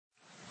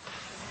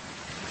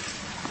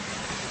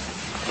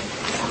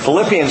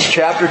Philippians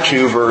chapter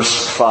 2,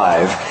 verse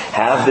 5.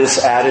 Have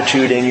this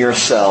attitude in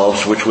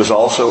yourselves, which was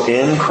also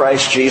in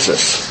Christ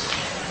Jesus,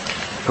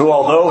 who,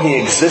 although he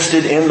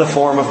existed in the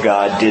form of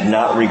God, did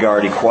not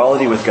regard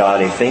equality with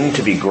God a thing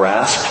to be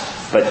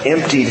grasped, but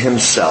emptied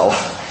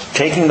himself,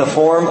 taking the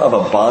form of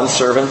a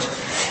bondservant,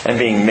 and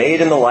being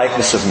made in the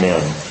likeness of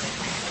men.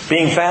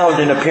 Being found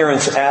in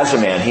appearance as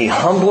a man, he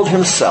humbled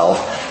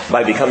himself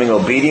by becoming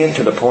obedient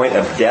to the point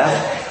of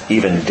death,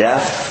 even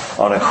death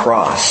on a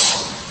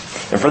cross.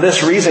 And for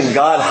this reason,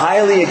 God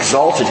highly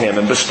exalted him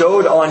and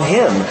bestowed on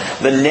him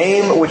the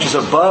name which is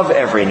above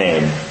every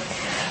name,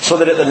 so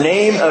that at the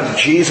name of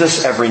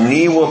Jesus every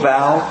knee will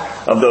bow,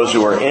 of those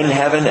who are in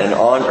heaven and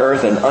on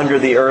earth and under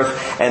the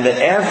earth, and that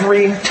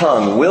every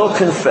tongue will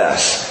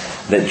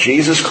confess that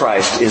Jesus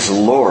Christ is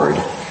Lord,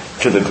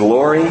 to the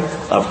glory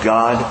of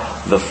God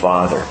the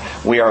Father.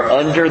 We are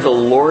under the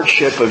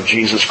lordship of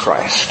Jesus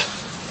Christ.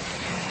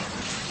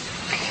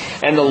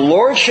 And the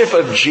lordship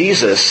of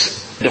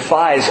Jesus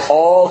defies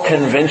all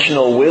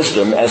conventional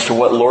wisdom as to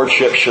what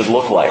lordship should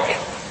look like.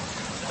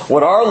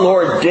 What our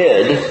Lord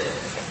did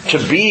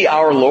to be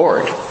our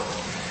Lord,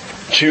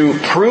 to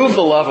prove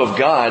the love of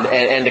God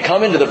and to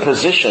come into the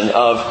position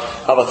of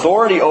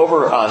authority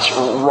over us,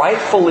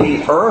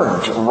 rightfully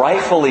earned,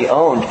 rightfully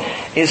owned,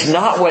 is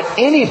not what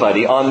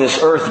anybody on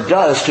this earth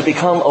does to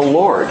become a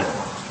Lord.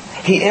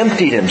 He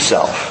emptied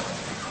himself.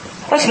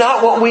 That's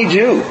not what we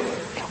do.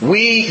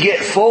 We get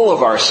full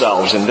of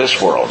ourselves in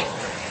this world.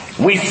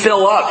 We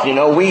fill up,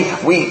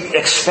 we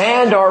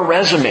expand our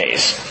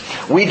resumes.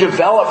 We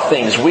develop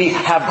things. We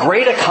have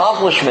great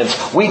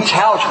accomplishments. We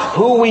tout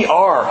who we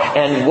are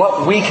and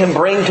what we can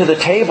bring to the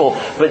table.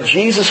 But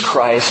Jesus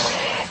Christ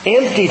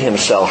emptied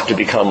himself to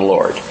become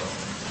Lord.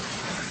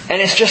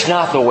 And it's just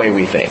not the way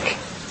we think.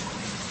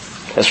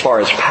 As far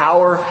as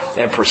power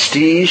and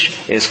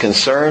prestige is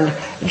concerned,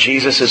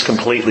 Jesus is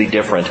completely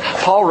different.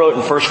 Paul wrote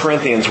in 1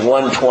 Corinthians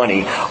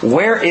 1:20,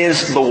 "Where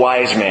is the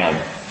wise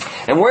man?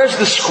 And where's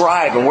the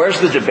scribe? And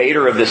where's the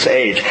debater of this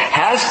age?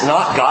 Has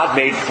not God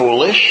made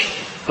foolish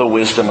the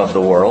wisdom of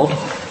the world?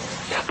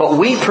 But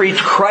we preach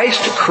Christ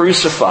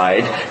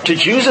crucified, to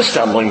Jews a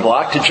stumbling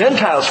block, to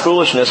Gentiles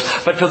foolishness,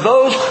 but to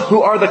those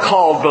who are the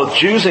called, both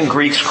Jews and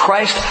Greeks,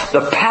 Christ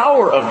the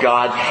power of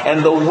God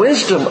and the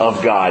wisdom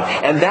of God."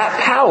 And that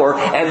power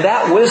and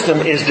that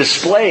wisdom is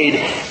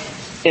displayed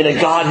in a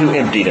God who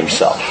emptied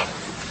himself.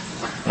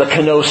 The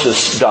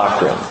kenosis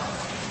doctrine.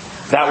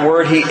 That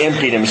word, he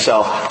emptied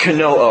himself,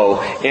 kenoo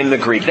in the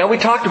Greek. Now we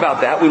talked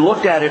about that. We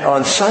looked at it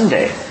on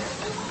Sunday.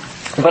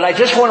 But I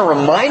just want to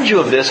remind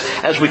you of this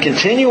as we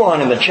continue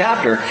on in the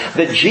chapter,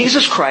 that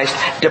Jesus Christ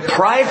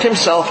deprived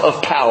himself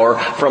of power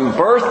from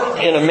birth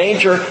in a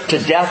manger to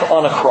death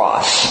on a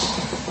cross.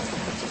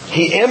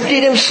 He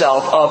emptied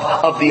himself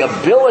of the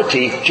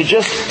ability to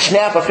just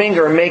snap a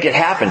finger and make it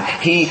happen.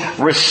 He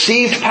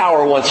received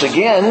power once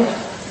again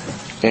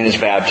in his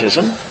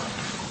baptism,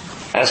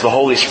 as the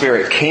Holy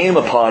Spirit came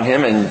upon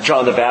him, and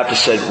John the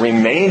Baptist said,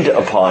 remained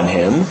upon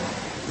him.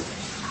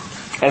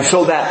 And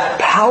so that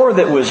power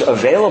that was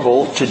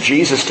available to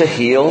Jesus to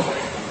heal,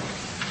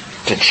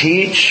 to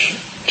teach,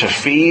 to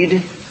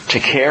feed, to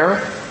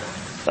care,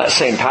 that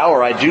same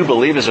power I do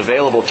believe is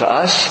available to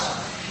us.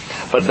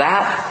 But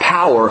that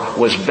power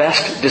was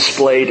best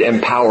displayed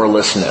in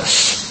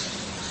powerlessness,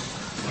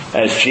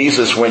 as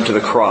Jesus went to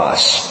the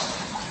cross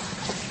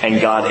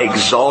and God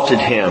exalted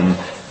him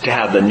to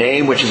have the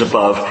name which is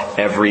above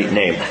every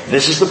name.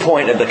 This is the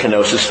point of the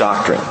kenosis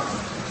doctrine.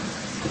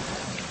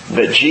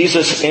 That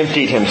Jesus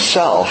emptied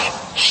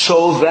himself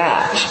so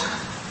that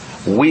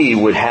we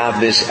would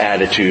have this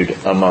attitude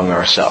among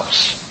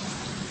ourselves.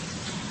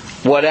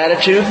 What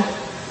attitude?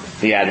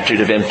 The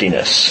attitude of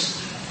emptiness.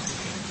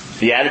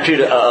 The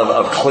attitude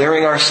of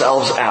clearing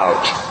ourselves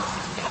out,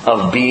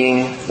 of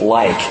being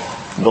like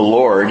the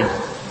Lord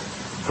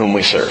whom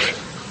we serve.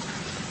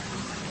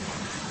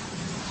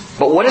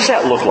 But what does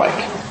that look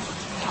like?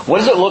 What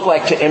does it look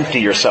like to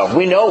empty yourself?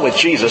 We know with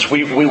Jesus,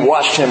 we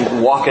watched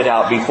him walk it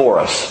out before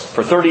us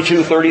for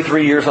 32,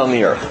 33 years on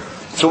the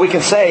earth. So we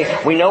can say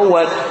we know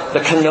what the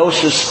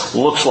kenosis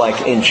looks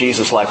like in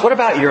Jesus' life. What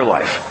about your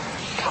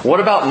life? What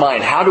about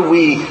mine? How do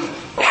we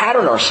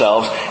pattern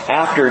ourselves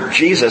after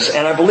Jesus?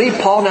 And I believe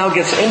Paul now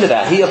gets into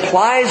that. He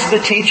applies the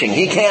teaching.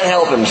 He can't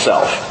help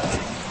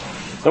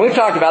himself. And we've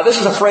talked about, this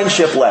is a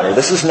friendship letter.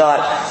 This is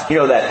not,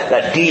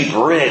 that deep,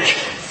 rich,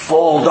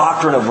 full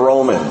doctrine of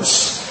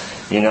Romans.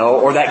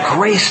 Or that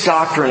grace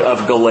doctrine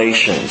of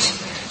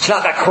Galatians. It's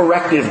not that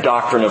corrective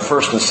doctrine of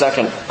 1st and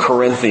 2nd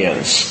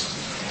Corinthians.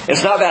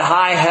 It's not that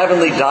high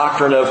heavenly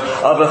doctrine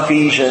of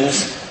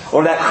Ephesians,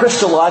 or that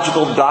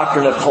Christological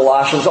doctrine of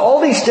Colossians.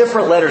 All these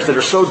different letters that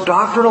are so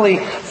doctrinally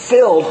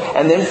filled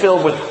and then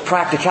filled with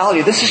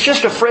practicality. This is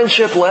just a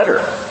friendship letter.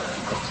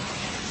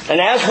 And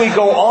as we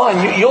go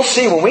on, you'll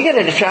see when we get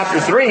into chapter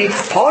 3,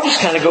 Paul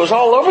just kind of goes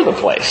all over the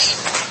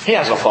place. He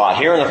has a thought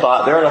here and a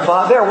thought there and a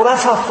thought there. Well,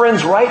 that's how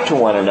friends write to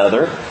one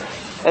another.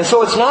 And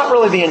so it's not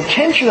really the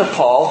intention of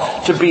Paul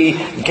to be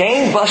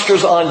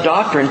gangbusters on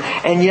doctrine,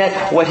 and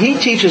yet what he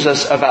teaches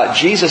us about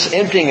Jesus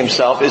emptying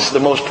himself is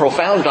the most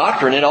profound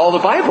doctrine in all the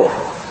Bible.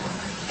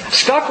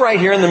 Stuck right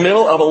here in the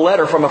middle of a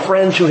letter from a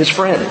friend to his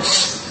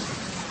friends.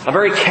 A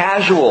very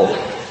casual,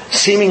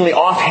 seemingly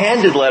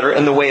offhanded letter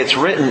in the way it's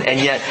written, and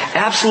yet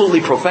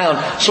absolutely profound.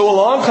 So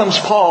along comes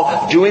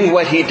Paul doing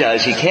what he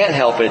does. He can't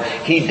help it.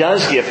 He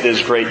does give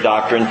this great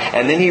doctrine,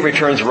 and then he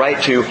returns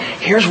right to,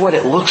 here's what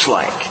it looks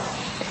like.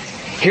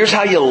 Here's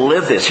how you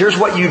live this. Here's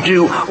what you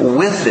do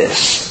with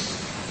this.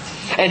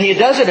 And he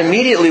does it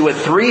immediately with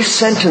 3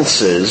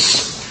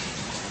 sentences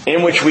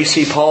in which we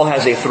see Paul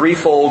has a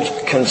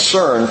threefold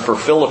concern for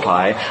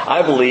Philippi.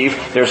 I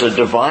believe there's a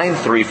divine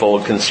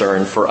threefold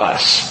concern for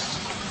us.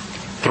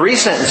 3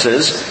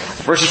 sentences.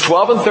 Verses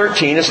 12 and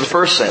 13 is the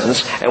first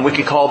sentence, and we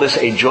could call this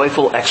a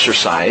joyful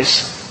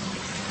exercise.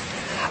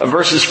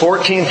 Verses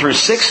 14 through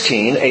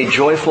 16, a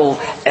joyful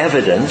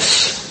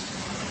evidence.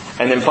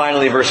 And then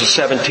finally, verses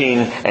 17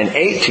 and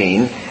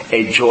 18,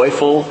 a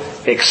joyful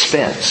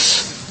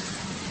expense.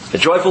 A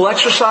joyful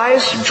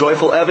exercise,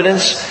 joyful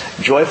evidence,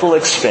 joyful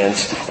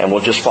expense, and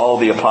we'll just follow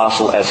the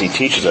apostle as he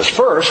teaches us.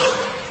 First,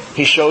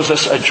 he shows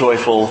us a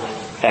joyful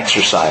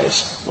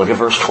exercise. Look at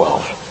verse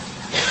 12.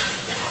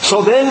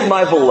 So then,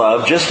 my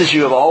beloved, just as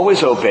you have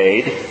always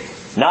obeyed,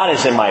 not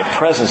as in my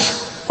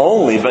presence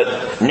only,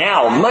 but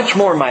now, much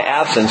more in my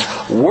absence,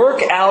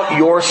 work out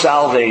your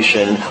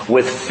salvation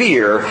with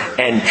fear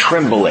and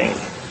trembling.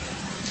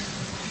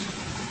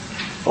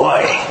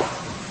 Boy,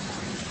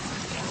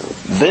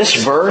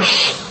 this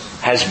verse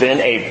has been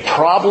a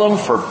problem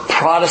for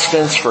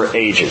Protestants for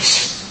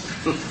ages.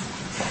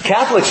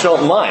 Catholics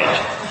don't mind.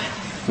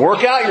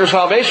 Work out your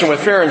salvation with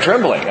fear and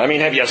trembling. I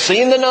mean, have you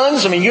seen the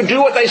nuns? I mean, you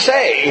do what they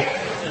say,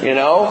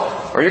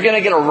 or you're going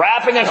to get a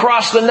wrapping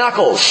across the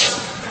knuckles.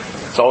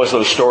 It's always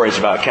those stories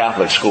about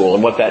Catholic school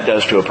and what that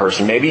does to a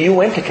person. Maybe you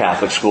went to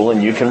Catholic school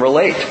and you can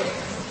relate.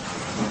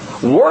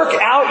 Work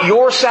out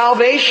your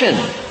salvation,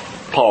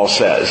 Paul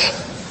says.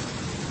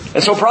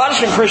 And so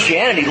Protestant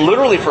Christianity,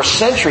 literally for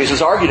centuries,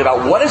 has argued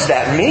about what does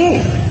that mean?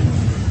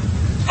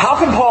 How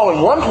can Paul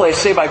in one place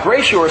say, by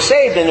grace you are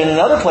saved, and in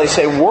another place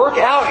say, work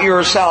out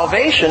your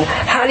salvation?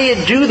 How do you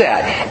do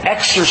that?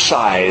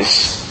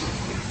 Exercise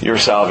your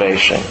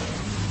salvation.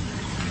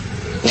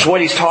 This is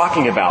what he's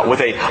talking about, with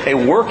a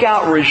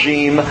workout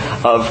regime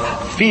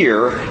of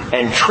fear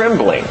and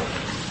trembling.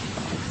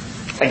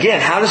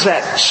 Again, how does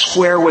that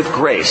square with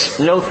grace?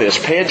 Note this,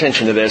 pay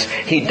attention to this.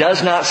 He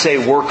does not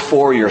say work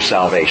for your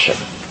salvation.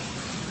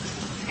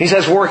 He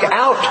says work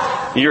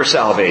out your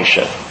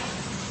salvation.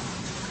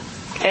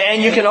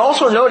 And you can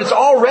also note it's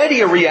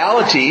already a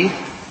reality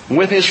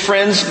with his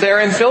friends there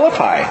in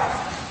Philippi.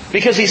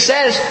 Because he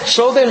says,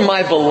 so then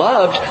my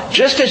beloved,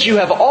 just as you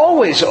have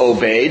always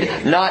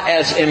obeyed, not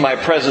as in my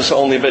presence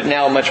only, but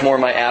now much more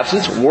in my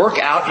absence, work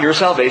out your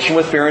salvation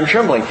with fear and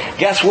trembling.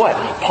 Guess what?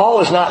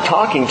 Paul is not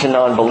talking to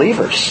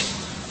non-believers.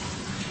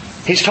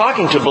 He's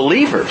talking to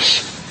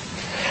believers.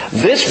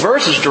 This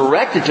verse is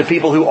directed to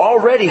people who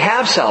already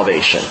have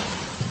salvation.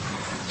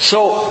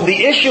 So the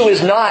issue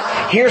is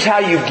not, here's how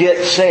you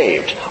get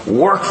saved.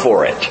 Work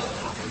for it.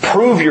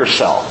 Prove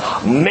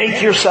yourself.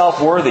 Make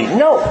yourself worthy.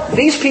 No,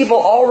 these people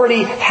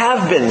already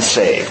have been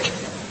saved.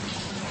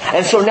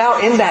 And so now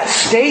in that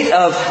state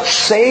of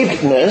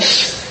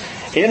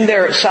savedness, in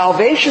their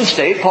salvation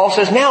state, Paul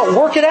says, now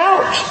work it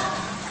out.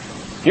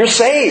 You're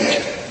saved.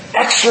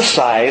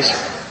 Exercise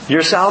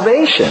your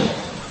salvation.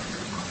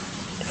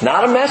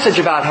 Not a message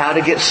about how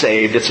to get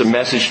saved. It's a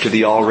message to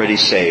the already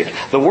saved.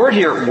 The word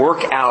here,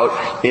 work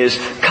out, is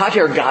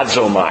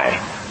katergazomai.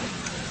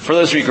 For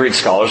those of you Greek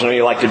scholars, I know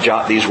you like to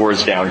jot these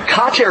words down.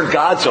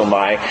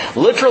 Katergazomai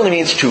literally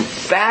means to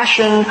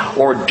fashion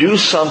or do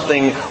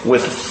something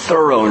with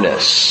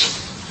thoroughness.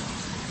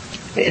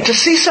 To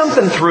see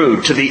something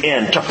through to the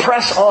end. To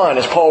press on,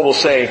 as Paul will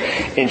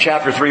say in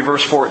chapter 3,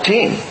 verse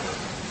 14.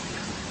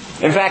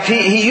 In fact,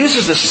 he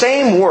uses the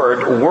same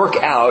word, work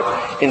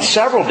out, in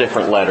several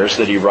different letters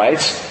that he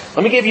writes.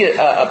 Let me give you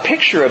a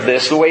picture of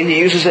this, the way he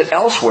uses it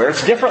elsewhere.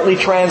 It's differently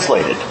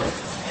translated.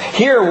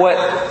 Here,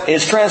 what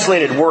is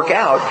translated work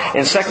out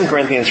in 2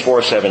 Corinthians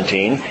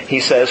 4:17,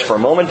 he says, for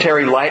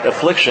momentary light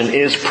affliction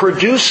is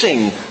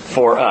producing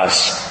for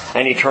us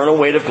an eternal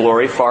weight of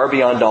glory far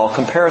beyond all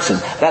comparison.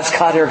 That's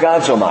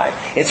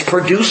katergazomai. It's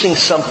producing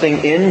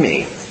something in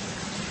me.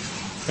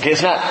 Okay,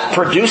 it's not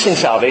producing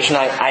salvation.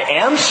 I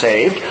am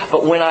saved,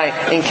 but when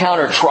I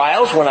encounter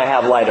trials, when I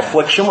have light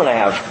affliction, when I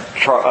have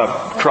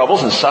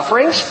troubles and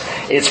sufferings,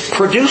 it's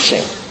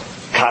producing.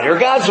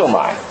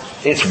 Katergazomai.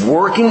 It's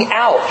working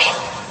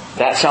out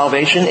that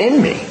salvation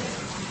in me.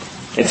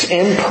 It's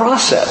in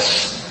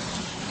process.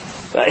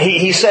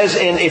 He says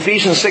in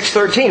Ephesians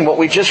 6:13, what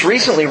we just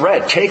recently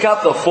read, take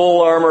up the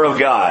full armor of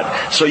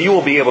God, so you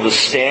will be able to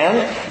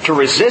stand, to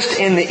resist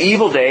in the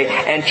evil day,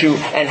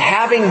 and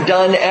having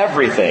done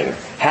everything,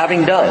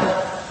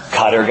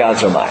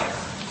 katergazomai.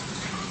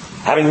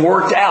 Having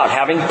worked out,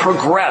 having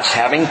progressed,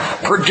 having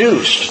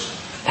produced,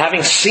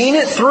 Having seen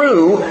it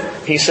through,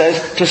 he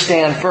says, to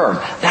stand firm.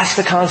 That's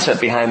the concept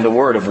behind the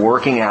word of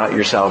working out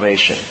your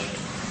salvation.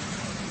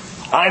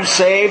 I'm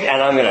saved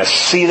and I'm going to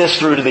see this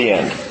through to the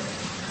end.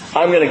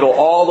 I'm going to go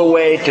all the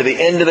way to the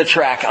end of the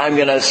track. I'm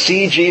going to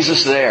see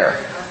Jesus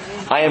there.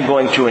 I am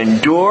going to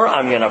endure.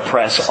 I'm going to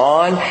press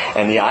on.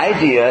 And the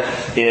idea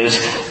is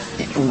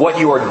what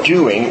you are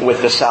doing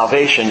with the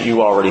salvation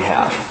you already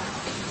have.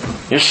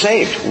 You're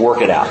saved. Work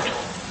it out.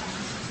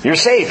 You're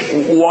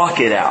saved. Walk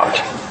it out.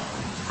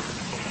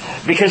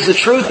 Because the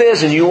truth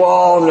is, and you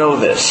all know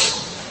this,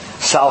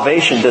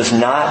 salvation does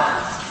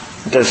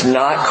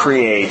not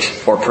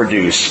create or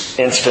produce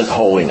instant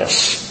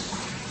holiness.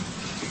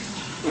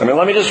 I mean, I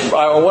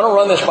want to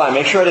run this by,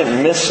 make sure I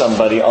didn't miss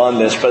somebody on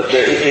this, but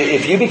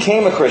if you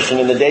became a Christian,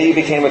 in the day you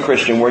became a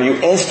Christian, were you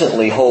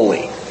instantly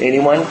holy?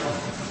 Anyone?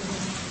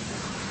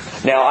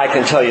 Now, I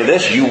can tell you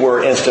this, you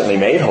were instantly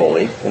made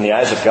holy in the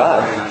eyes of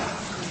God.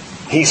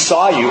 He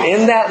saw you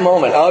in that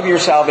moment of your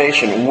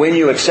salvation, when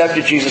you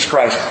accepted Jesus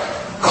Christ,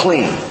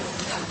 clean,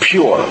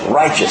 pure,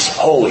 righteous,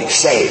 holy,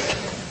 saved.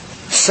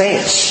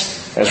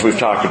 Saints, as we've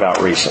talked about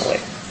recently.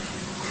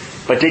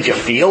 But did you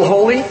feel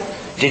holy?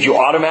 Did you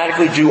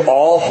automatically do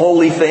all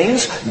holy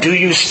things? Do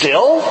you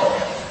still?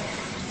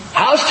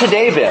 How's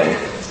today been?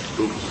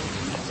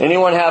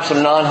 Anyone have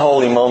some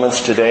non-holy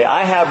moments today?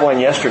 I had one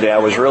yesterday. I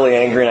was really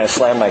angry and I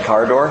slammed my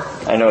car door.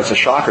 I know it's a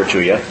shocker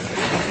to you.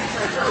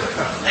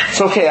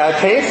 It's okay, I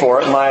paid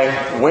for it.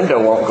 My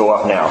window won't go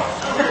up now.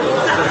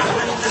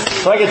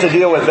 So I get to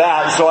deal with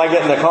that. So I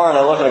get in the car and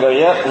I look and I go,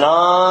 yep,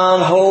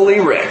 non-holy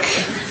Rick.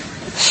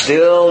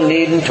 Still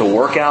needing to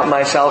work out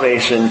my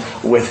salvation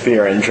with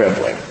fear and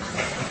trembling.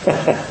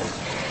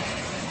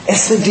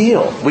 It's the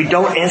deal. We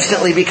don't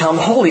instantly become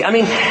holy. I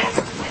mean,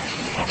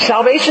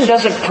 salvation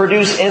doesn't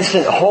produce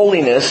instant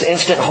holiness,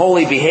 instant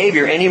holy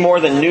behavior any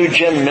more than new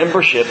gym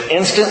membership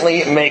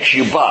instantly makes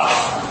you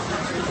buff.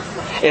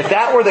 If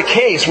that were the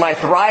case, my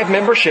Thrive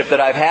membership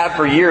that I've had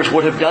for years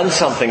would have done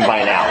something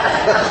by now.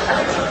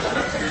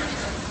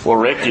 Well,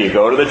 Rick, do you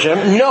go to the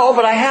gym? No,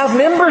 but I have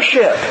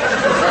membership.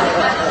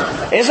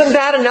 Isn't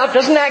that enough?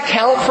 Doesn't that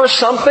count for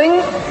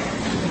something?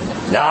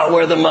 Not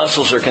where the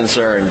muscles are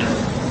concerned.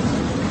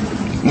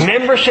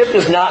 Membership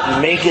does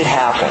not make it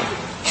happen.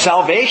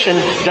 Salvation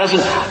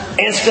doesn't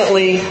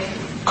instantly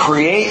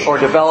create or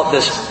develop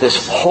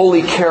this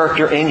holy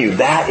character in you.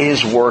 That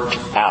is worked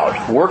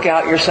out. Work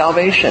out your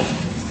salvation.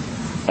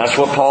 That's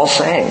what Paul's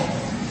saying.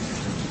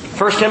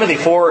 1 Timothy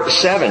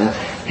 4:7,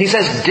 he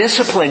says,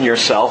 discipline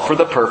yourself for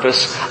the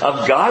purpose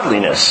of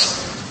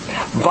godliness.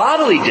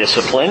 Bodily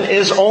discipline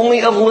is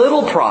only of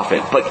little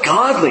profit, but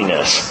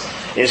godliness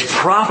is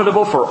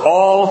profitable for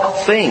all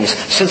things,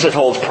 since it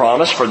holds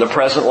promise for the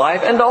present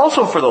life and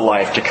also for the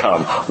life to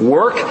come.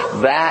 Work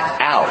that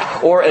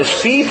out. Or as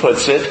Fee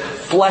puts it,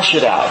 flesh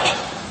it out.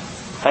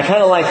 I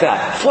kind of like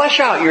that. Flesh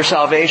out your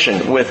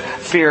salvation with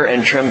fear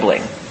and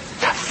trembling.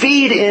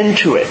 Feed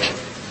into it.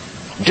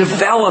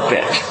 Develop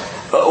it.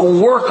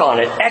 Work on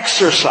it.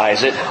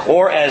 Exercise it.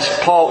 Or as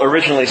Paul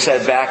originally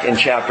said back in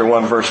chapter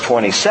 1 verse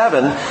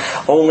 27,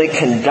 only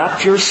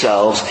conduct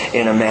yourselves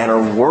in a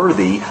manner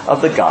worthy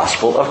of the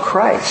gospel of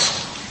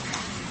Christ.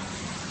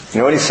 You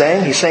know what he's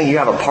saying? He's saying you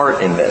have a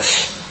part in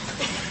this.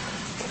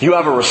 You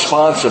have a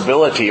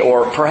responsibility,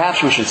 or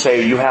perhaps we should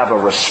say you have a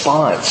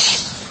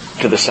response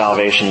to the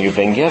salvation you've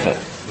been given.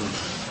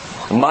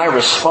 My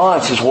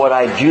response is what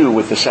I do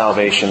with the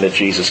salvation that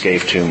Jesus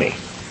gave to me.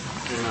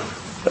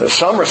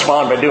 Some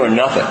respond by doing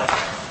nothing.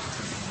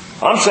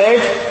 I'm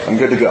saved. I'm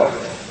good to go.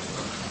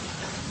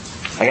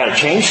 I got to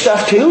change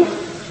stuff too?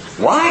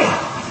 Why?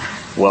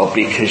 Well,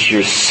 because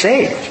you're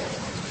saved.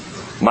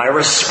 My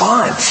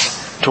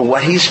response to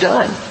what He's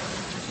done.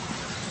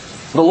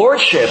 The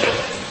lordship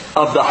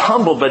of the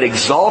humble but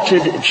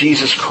exalted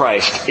Jesus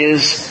Christ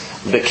is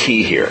the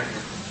key here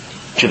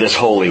to this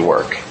holy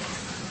work.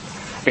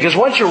 Because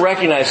once you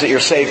recognize that you're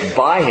saved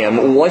by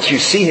Him, once you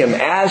see Him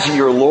as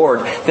your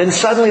Lord, then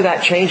suddenly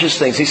that changes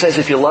things. He says,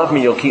 if you love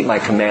me, you'll keep my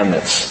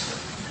commandments.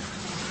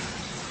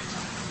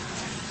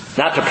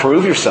 Not to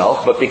prove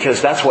yourself, but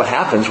because that's what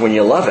happens when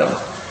you love Him.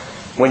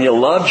 When you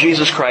love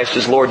Jesus Christ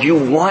as Lord, you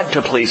want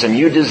to please Him.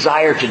 You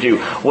desire to do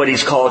what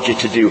He's called you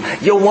to do.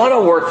 You'll want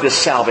to work this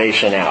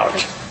salvation out.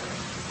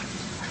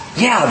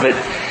 Yeah,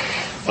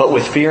 but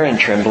with fear and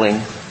trembling.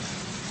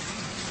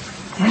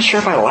 I'm not sure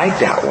if I like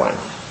that one.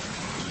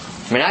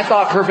 I mean, I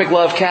thought perfect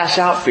love casts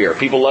out fear.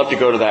 People love to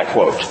go to that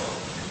quote.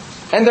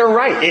 And they're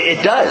right.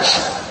 It does.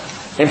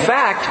 In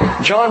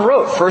fact, John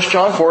wrote, 1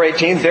 John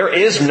 4:18, there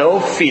is no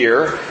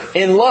fear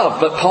in love.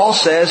 But Paul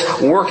says,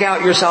 work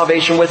out your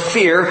salvation with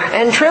fear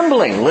and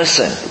trembling.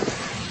 Listen.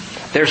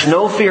 There's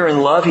no fear in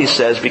love, he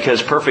says,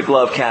 because perfect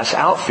love casts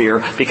out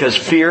fear, because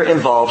fear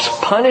involves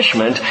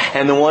punishment,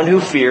 and the one who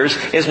fears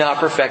is not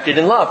perfected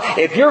in love.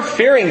 If you're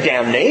fearing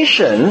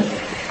damnation,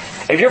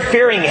 if you're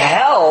fearing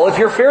hell, if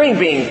you're fearing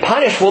being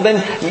punished, well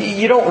then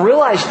you don't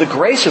realize the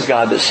grace of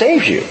God that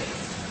saves you.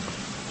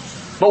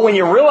 But when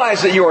you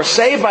realize that you are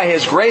saved by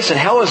His grace and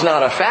hell is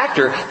not a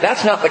factor,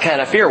 that's not the kind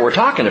of fear we're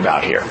talking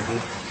about here.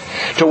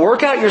 To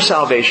work out your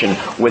salvation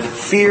with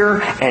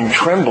fear and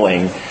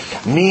trembling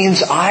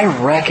means I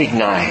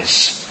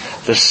recognize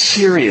the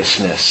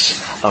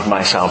seriousness of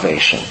my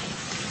salvation.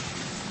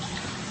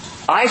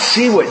 I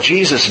see what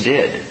Jesus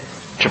did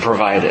to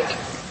provide it.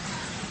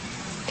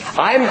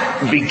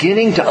 I'm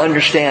beginning to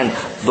understand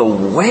the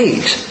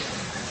weight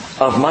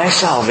of my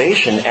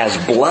salvation as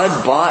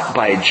blood bought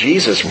by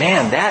Jesus.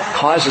 Man, that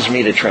causes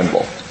me to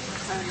tremble.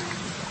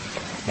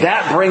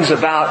 That brings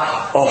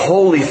about a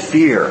holy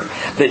fear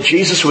that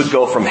Jesus would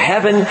go from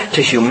heaven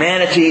to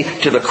humanity,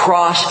 to the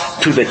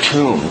cross, to the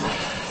tomb,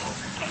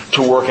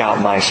 to work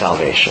out my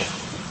salvation.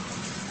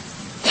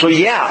 So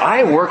yeah,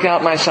 I work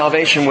out my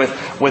salvation with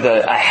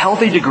a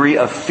healthy degree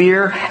of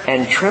fear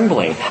and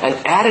trembling, an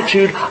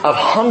attitude of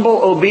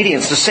humble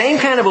obedience, the same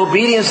kind of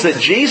obedience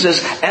that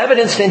Jesus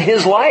evidenced in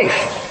His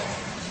life.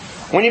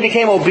 When He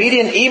became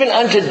obedient even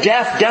unto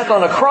death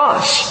on a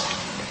cross.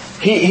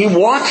 He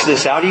walks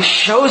this out. He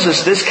shows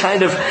us this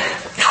kind of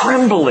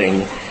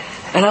trembling.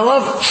 And I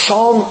love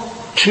Psalm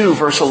 2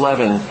 verse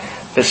 11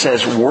 that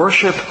says,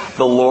 worship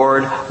the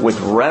Lord with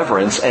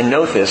reverence. And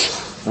note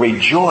this,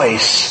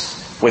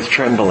 rejoice with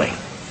trembling.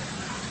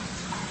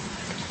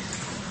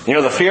 You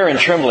know, the fear and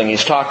trembling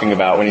He's talking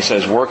about when He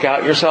says, work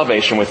out your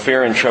salvation with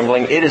fear and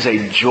trembling, it is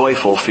a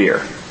joyful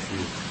fear.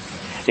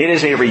 It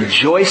is a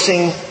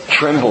rejoicing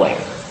trembling.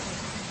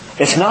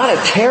 It's not a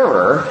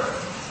terror.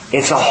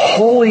 It's a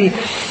holy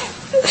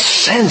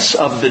sense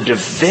of the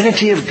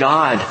divinity of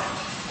God,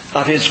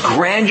 of His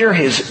grandeur,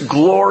 His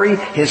glory,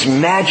 His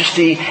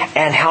majesty,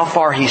 and how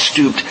far He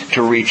stooped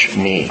to reach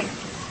me.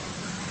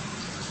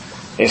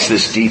 It's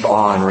this deep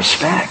awe and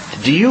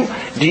respect. Do you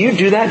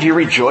do that? Do you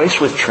rejoice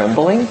with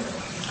trembling?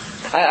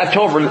 I've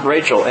told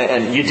Rachel,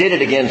 and you did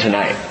it again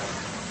tonight.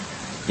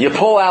 You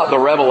pull out the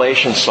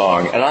Revelation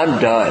song, and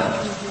I'm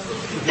done.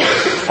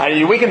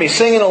 We can be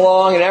singing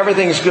along and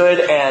everything's good,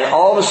 and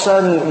all of a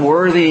sudden,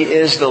 worthy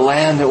is the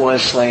Lamb that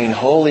was slain.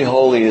 Holy,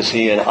 holy is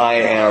He, and I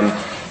am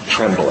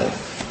trembling.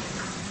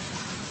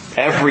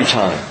 Every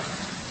time.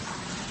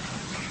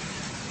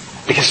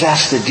 Because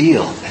that's the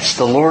deal. It's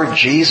the Lord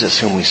Jesus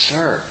whom we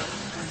serve.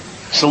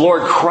 It's the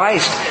Lord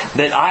Christ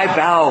that I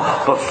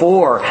bow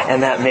before,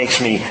 and that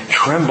makes me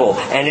tremble.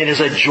 And it is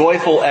a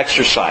joyful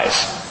exercise.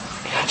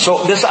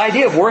 So this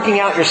idea of working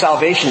out your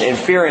salvation in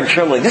fear and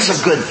trembling, this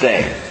is a good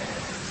thing.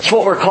 It's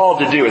what we're called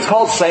to do. It's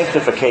called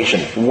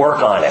sanctification. Work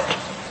on it.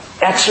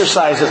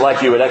 Exercise it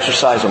like you would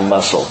exercise a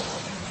muscle.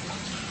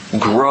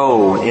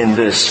 Grow in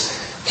this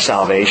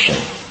salvation.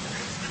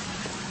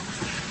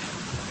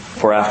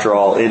 For after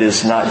all, it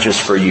is not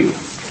just for you.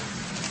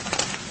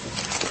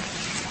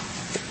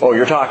 Oh,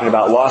 you're talking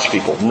about lost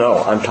people. No,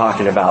 I'm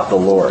talking about the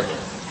Lord.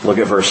 Look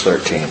at verse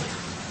 13.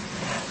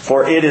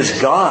 For it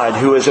is God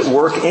who is at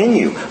work in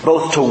you,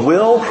 both to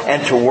will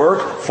and to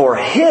work for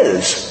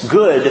His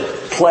good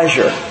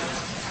pleasure.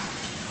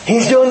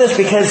 He's doing this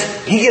because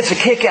He gets a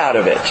kick out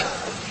of it.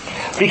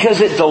 Because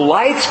it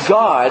delights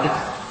God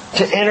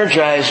to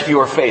energize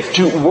your faith,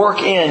 to work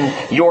in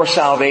your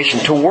salvation,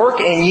 to work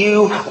in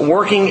you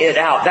working it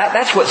out.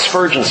 That's what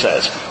Spurgeon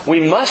says.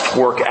 We must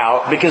work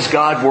out because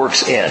God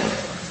works in.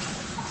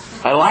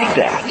 I like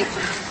that.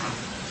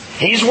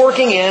 He's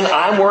working in,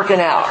 I'm working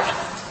out.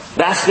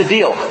 That's the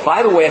deal.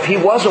 By the way, if He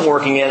wasn't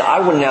working in, I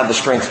wouldn't have the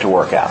strength to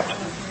work out.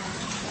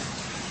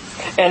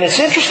 And it's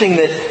interesting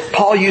that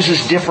Paul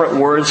uses different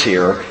words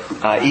here,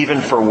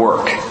 even for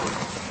work.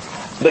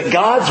 But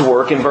God's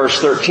work in verse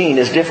 13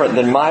 is different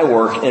than my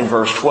work in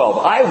verse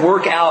 12. I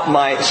work out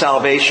my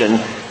salvation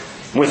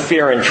with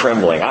fear and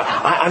trembling.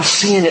 I'm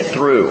seeing it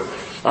through.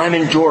 I'm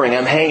enduring.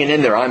 I'm hanging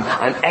in there. I'm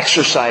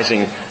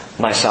exercising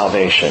my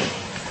salvation.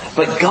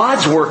 But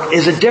God's work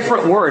is a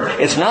different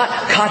word. It's not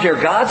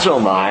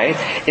katergazomai,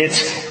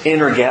 it's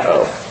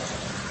energeo.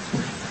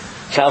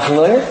 Sound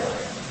familiar?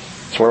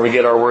 It's where we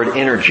get our word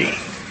energy.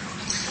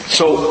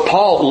 So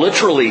Paul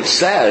literally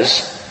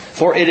says,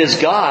 for it is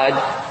God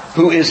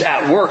who is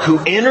at work, who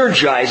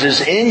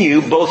energizes in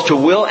you both to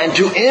will and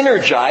to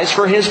energize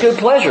for His good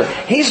pleasure.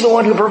 He's the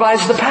one who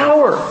provides the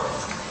power.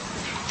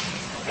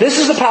 This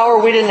is the power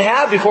we didn't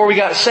have before we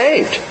got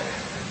saved.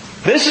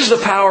 This is the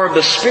power of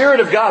the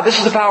Spirit of God. This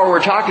is the power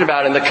we're talking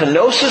about in the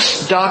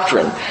kenosis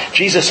doctrine.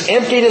 Jesus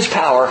emptied His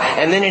power,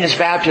 and then in His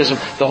baptism,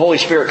 the Holy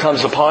Spirit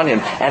comes upon Him.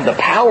 And the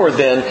power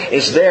then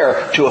is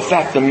there to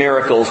effect the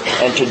miracles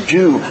and to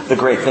do the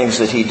great things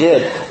that He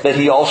did, that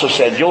He also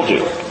said, you'll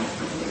do.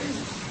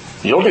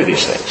 You'll do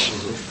these things.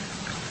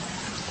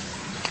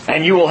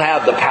 And you will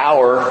have the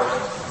power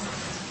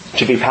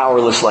to be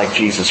powerless like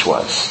Jesus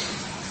was.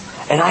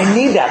 And I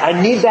need that. I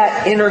need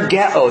that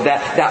energeo,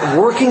 that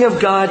working of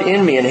God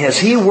in me. And as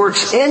He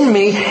works in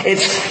me,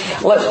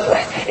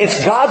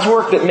 it's God's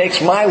work that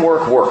makes my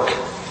work work.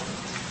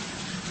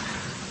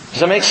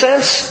 Does that make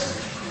sense?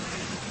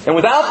 And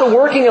without the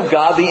working of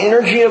God, the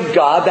energy of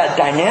God, that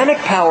dynamic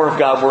power of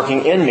God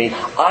working in me,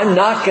 I'm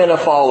not going to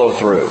follow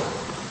through.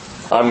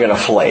 I'm going to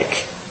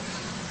flake.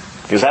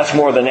 Because that's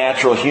more the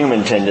natural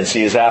human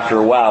tendency, is after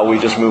a while we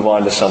just move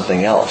on to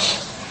something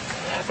else.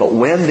 But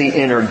when the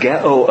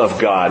energeo of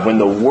God, when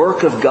the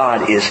work of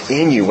God is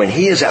in you, when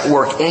He is at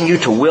work in you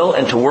to will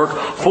and to work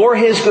for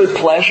His good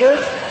pleasure,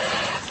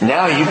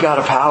 now you've got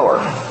a power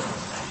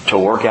to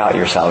work out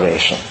your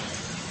salvation,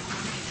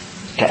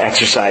 to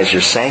exercise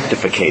your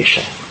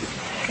sanctification.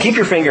 Keep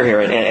your finger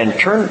here and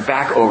turn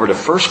back over to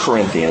 1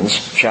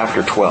 Corinthians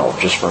chapter 12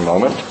 just for a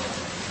moment.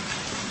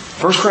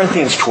 1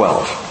 Corinthians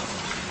 12.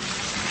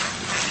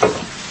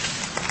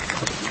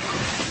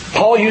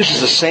 Paul uses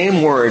the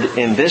same word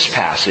in this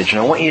passage, and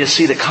I want you to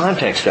see the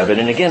context of it.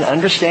 And again,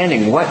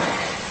 understanding what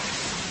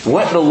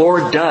the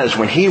Lord does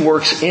when He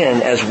works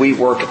in as we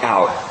work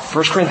out.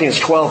 1 Corinthians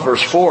 12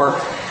 verse 4,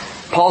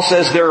 Paul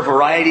says there are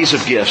varieties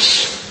of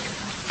gifts,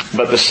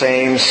 but the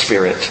same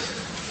Spirit.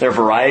 There are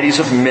varieties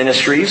of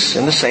ministries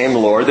in the same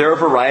Lord. There are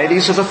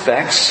varieties of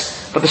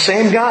effects, but the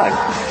same God,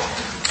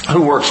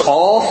 who works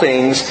all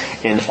things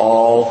in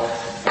all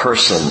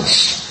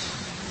persons.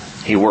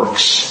 He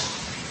works.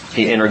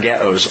 He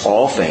energeos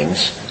all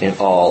things in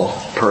all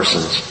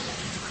persons.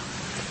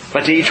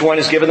 But to each one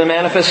is given the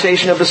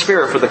manifestation of the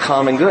Spirit for the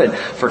common good.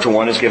 For to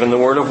one is given the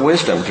word of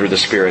wisdom through the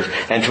Spirit,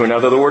 and to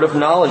another the word of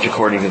knowledge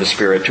according to the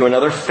Spirit, to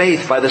another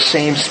faith by the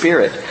same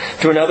Spirit,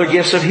 to another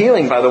gifts of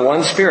healing by the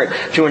one Spirit,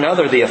 to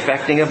another the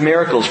effecting of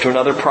miracles, to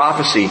another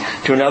prophecy,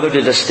 to another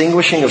the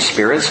distinguishing of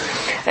spirits,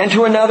 and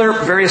to another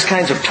various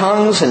kinds of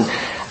tongues, and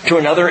to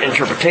another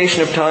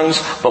interpretation of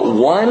tongues. But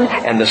one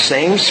and the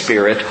same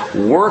Spirit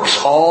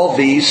works all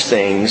these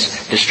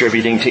things,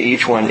 distributing to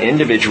each one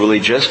individually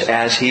just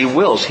as He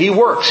wills. He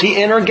works. He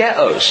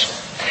energeos.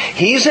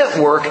 He's at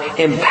work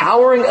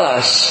empowering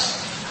us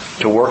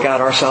to work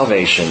out our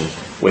salvation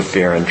with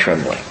fear and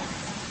trembling.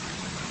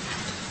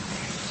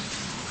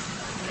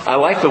 I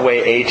like the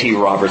way A.T.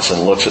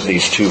 Robertson looks at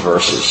these two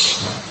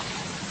verses.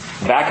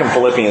 Back in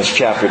Philippians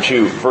chapter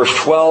 2, verse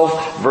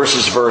 12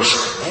 versus verse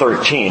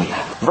 13.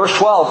 Verse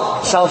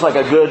 12 sounds like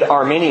a good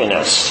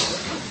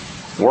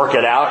Arminianist. Work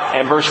it out.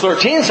 And verse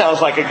 13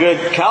 sounds like a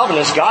good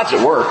Calvinist. God's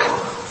at work.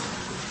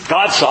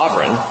 God's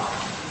sovereign.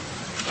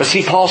 But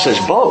see, Paul says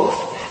both.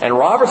 And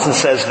Robertson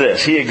says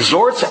this. He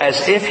exhorts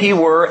as if he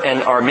were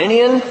an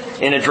Arminian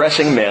in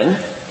addressing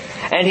men.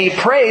 And he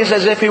prays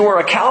as if he were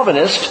a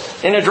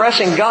Calvinist in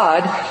addressing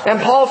God.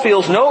 And Paul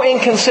feels no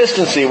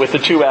inconsistency with the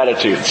two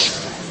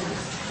attitudes.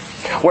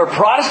 Where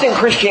Protestant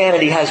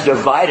Christianity has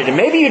divided, and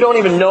maybe you don't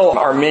even know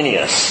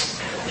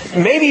Arminius.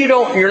 Maybe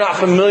you're not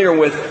familiar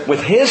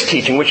with his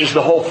teaching, which is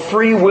the whole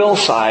free will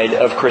side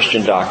of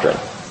Christian doctrine.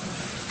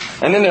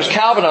 And then there's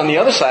Calvin on the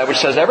other side, which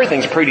says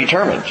everything's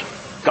predetermined.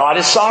 God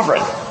is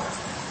sovereign.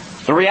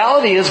 The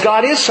reality is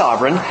God is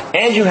sovereign,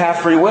 and you have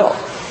free will.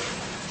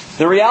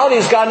 The reality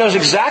is God knows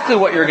exactly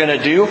what you're going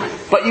to do,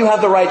 but you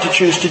have the right to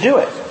choose to do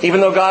it. Even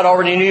though God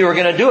already knew you were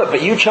going to do it,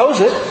 but you chose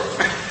it.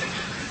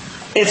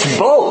 It's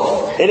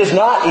both. It is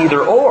not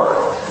either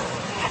or.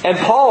 And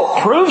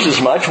Paul proves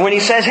as much when he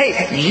says,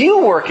 hey, you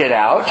work it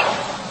out,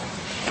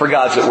 for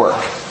God's at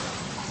work.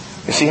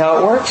 You see how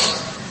it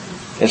works?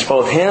 It's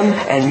both Him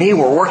and me.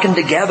 We're working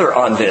together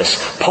on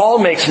this. Paul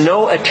makes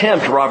no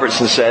attempt,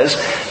 Robertson says,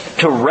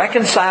 to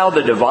reconcile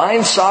the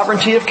divine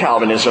sovereignty of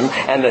Calvinism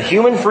and the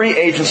human free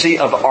agency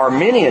of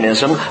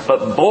Arminianism,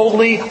 but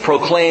boldly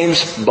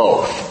proclaims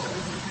both.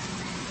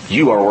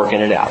 You are working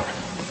it out.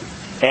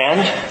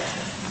 And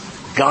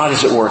God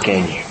is at work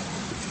in you.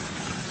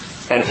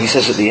 And he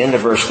says at the end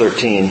of verse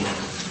 13,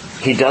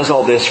 He does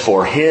all this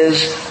for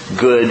His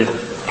good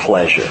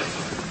pleasure.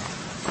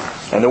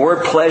 And the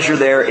word pleasure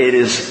there, it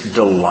is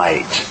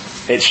delight.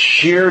 It's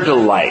sheer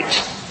delight.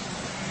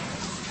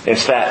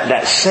 It's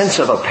that sense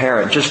of a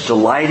parent just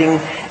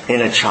delighting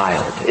in a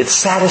child. It's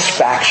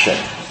satisfaction.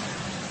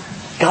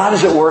 God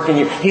is at work in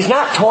you. He's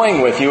not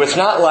toying with you. It's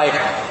not like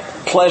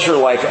pleasure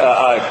like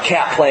a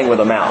cat playing with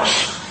a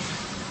mouse.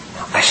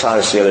 I saw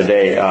this the other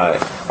day.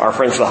 Our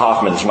friends the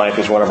Hoffmans, Mike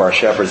is one of our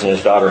shepherds and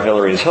his daughter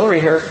Hillary. Is Hillary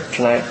here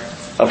tonight?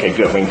 Okay,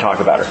 good. We can talk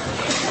about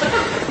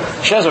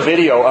her. She has a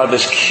video of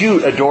this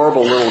cute,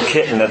 adorable little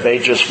kitten that they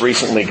just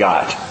recently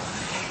got.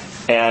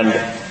 And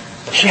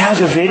she has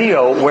a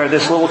video where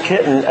this little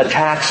kitten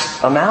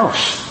attacks a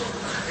mouse.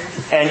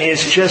 And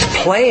is just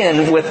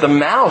playing with the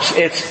mouse.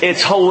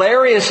 It's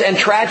hilarious and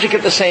tragic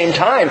at the same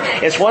time.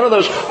 It's one of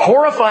those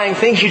horrifying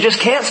things you just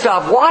can't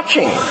stop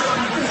watching.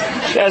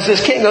 As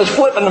this kitten goes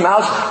flipping, the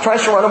mouse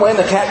tries to run away and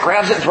the cat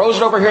grabs it, throws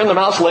it over here, and the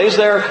mouse lays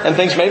there and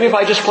thinks, maybe if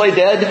I just play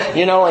dead,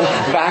 and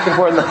back and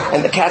forth,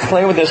 and the cat's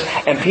playing with this,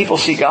 and people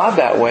see God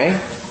that way.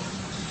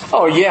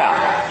 Oh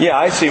yeah,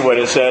 I see what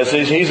it says.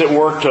 He's at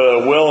work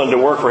to will and to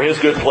work for His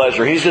good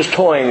pleasure. He's just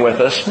toying with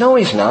us. No,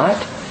 He's not.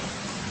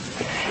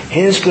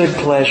 His good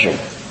pleasure,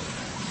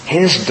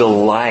 His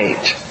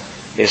delight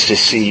is to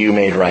see you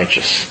made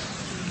righteous.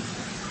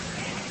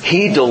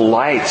 He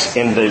delights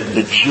in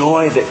the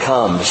joy that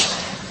comes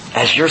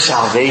as your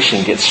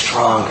salvation gets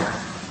stronger,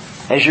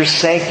 as your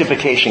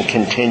sanctification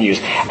continues,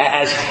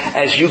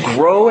 as you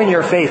grow in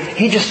your faith.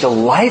 He just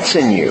delights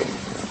in you.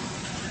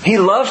 He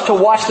loves to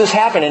watch this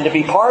happen and to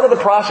be part of the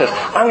process.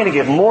 I'm going to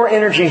give more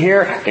energy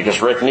here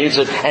because Rick needs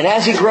it. And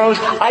as he grows,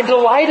 I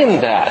delight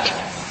in that.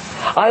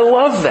 I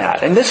love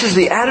that. And this is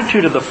the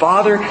attitude of the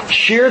Father,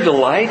 sheer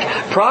delight.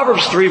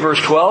 Proverbs 3 verse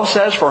 12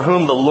 says, for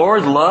whom the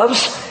Lord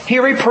loves, He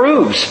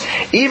reproves,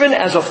 even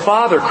as a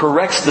father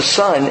corrects the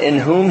son in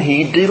whom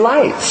He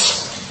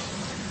delights.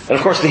 And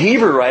of course the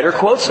Hebrew writer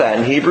quotes that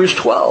in Hebrews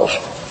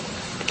 12.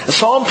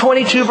 Psalm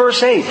 22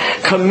 verse 8,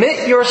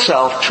 commit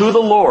yourself to the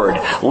Lord.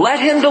 Let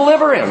Him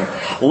deliver him.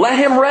 Let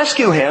Him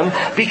rescue him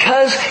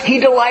because He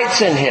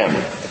delights in him.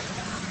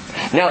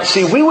 Now,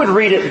 see, we would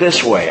read it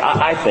this way,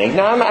 I think.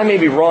 Now, I may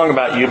be wrong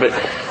about you, but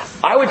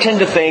I would tend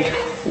to think,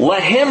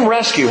 let Him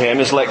rescue him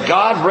is let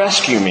God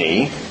rescue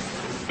me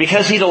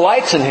because He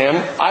delights in him.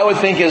 I would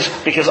think is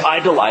because I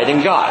delight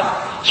in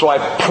God. So I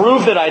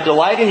prove that I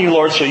delight in you,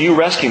 Lord, so you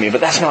rescue me.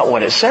 But that's not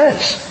what it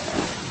says.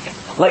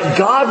 Let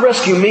God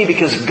rescue me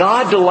because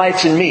God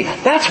delights in me.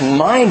 That's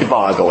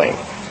mind-boggling.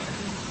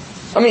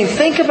 I mean,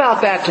 think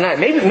about that tonight.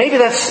 Maybe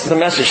that's the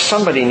message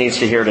somebody needs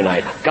to hear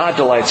tonight. God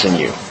delights in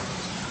you.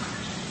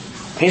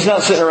 He's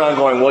not sitting around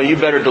going, well, you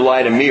better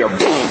delight in me or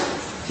boom,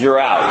 you're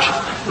out.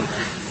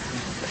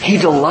 He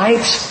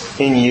delights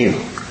in you.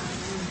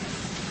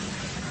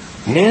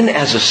 Men,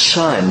 as a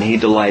son, He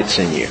delights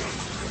in you.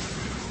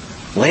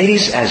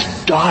 Ladies,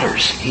 as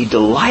daughters, He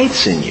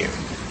delights in you.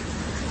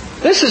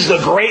 This is the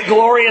great,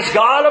 glorious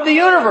God of the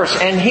universe,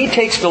 and He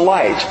takes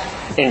delight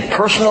in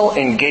personal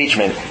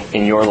engagement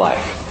in your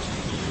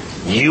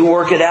life. You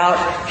work it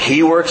out,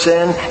 He works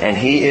in, and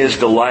He is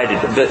delighted.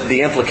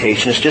 The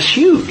implication is just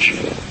huge.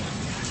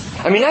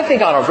 I mean, I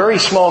think on a very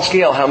small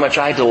scale how much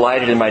I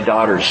delighted in my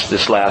daughters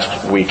this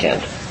last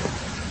weekend. I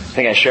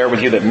think I shared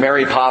with you that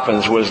Mary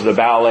Poppins was the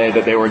ballet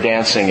that they were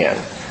dancing in.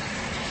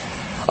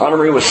 Anna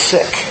Marie was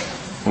sick.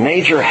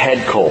 Major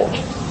head cold.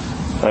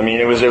 I mean,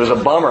 it was a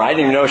bummer. I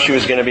didn't even know she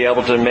was going to be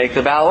able to make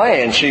the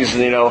ballet. And she's,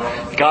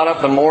 got up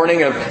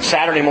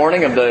Saturday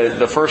morning of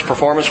the first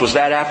performance was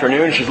that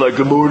afternoon. And she's like,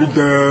 good morning,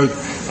 Dad.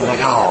 I'm like,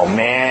 oh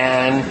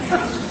man,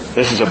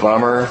 this is a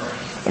bummer.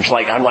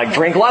 I'm like,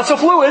 drink lots of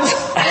fluids.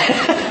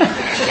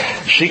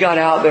 She got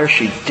out there.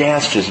 She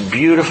danced just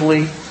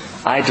beautifully.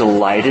 I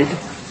delighted.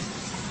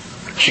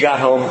 She got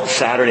home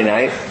Saturday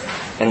night.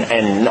 And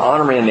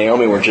Anna Marie and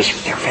Naomi they're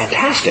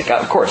fantastic.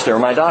 Of course, they were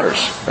my daughters,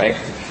 right?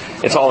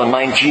 It's all in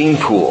my gene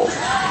pool.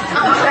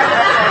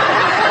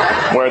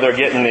 Where they're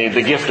getting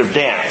the gift of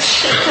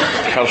dance.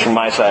 It comes from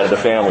my side of the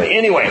family.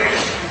 Anyway,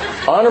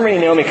 Anna Marie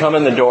and Naomi come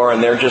in the door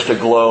and they're just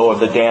aglow of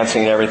the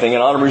dancing and everything.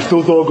 And Anna Marie's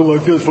still talking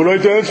like this. When I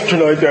dance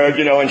tonight, Dad,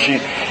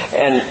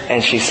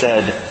 and she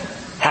said,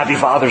 Happy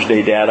Father's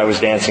Day, Dad. I was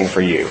dancing for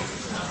you.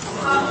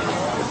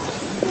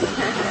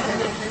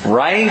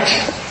 Right?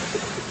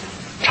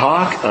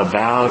 Talk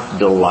about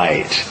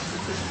delight.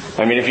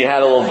 I mean, if you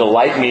had a little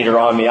delight meter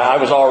on me, I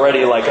was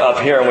already like up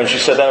here. And when she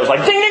said that, I was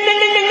like, ding, ding, ding,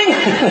 ding, ding,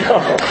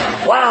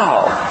 ding.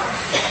 Wow.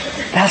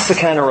 That's the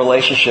kind of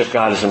relationship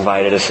God has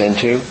invited us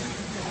into.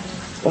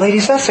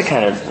 Ladies, that's the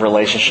kind of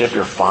relationship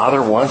your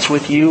Father wants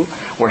with you,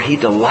 where He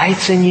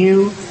delights in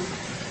you,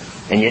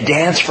 and you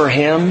dance for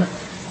Him,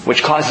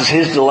 which causes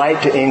His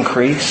delight to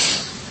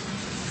increase.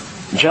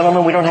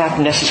 Gentlemen, we don't have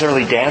to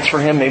necessarily dance for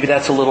Him. Maybe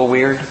that's a little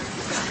weird.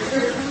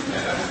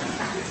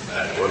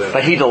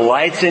 But He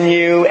delights in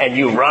you, and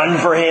you run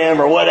for Him,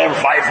 or whatever,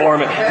 fight for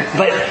Him.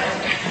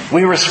 But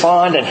we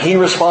respond, and He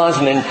responds,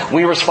 and then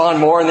we respond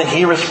more, and then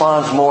He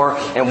responds more,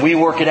 and we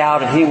work it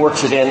out, and He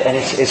works it in, and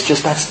it's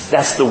just,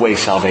 that's the way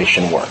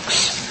salvation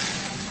works.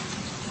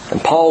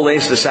 And Paul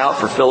lays this out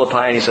for Philippi,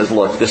 and he says,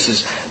 look, this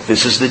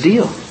is the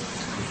deal.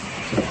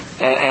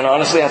 And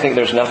honestly, I think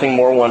there's nothing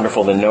more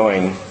wonderful than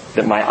knowing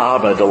that my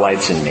Abba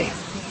delights in me.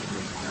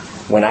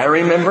 When I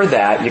remember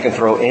that, you can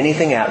throw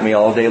anything at me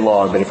all day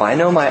long, but if I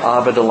know my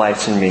Abba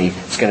delights in me,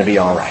 it's going to be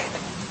all right.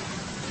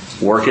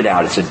 Work it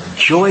out. It's a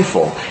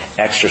joyful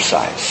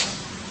exercise.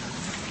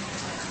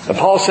 And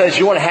Paul says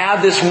you want to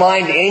have this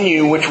mind in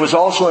you, which was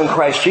also in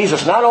Christ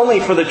Jesus, not only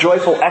for the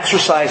joyful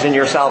exercise in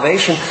your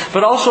salvation,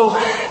 but also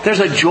there's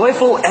a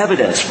joyful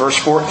evidence, verse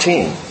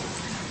 14.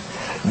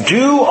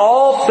 Do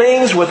all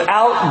things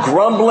without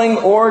grumbling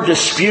or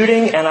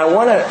disputing. And I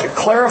want to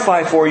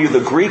clarify for you, the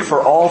Greek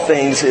for all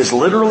things is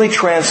literally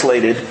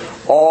translated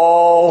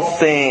all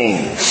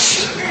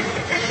things.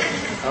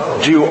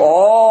 Do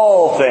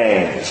all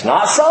things.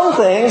 Not some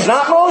things,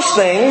 not most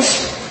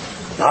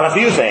things, not a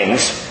few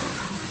things,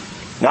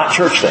 not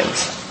church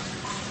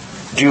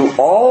things. Do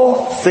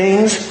all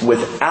things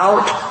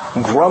without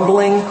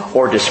grumbling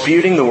or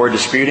disputing. The word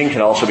disputing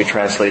can also be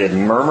translated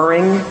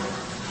murmuring.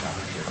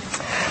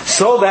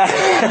 So that,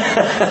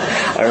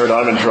 I heard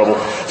I'm in trouble.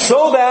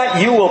 So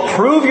that you will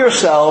prove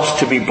yourselves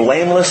to be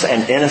blameless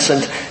and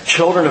innocent,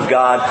 children of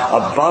God,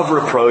 above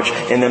reproach,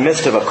 in the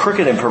midst of a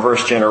crooked and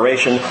perverse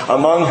generation,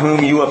 among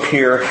whom you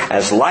appear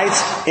as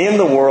lights in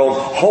the world,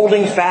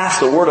 holding fast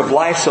the word of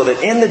life, so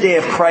that in the day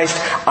of Christ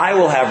I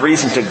will have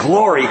reason to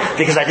glory,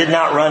 because I did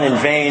not run in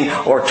vain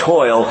or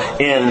toil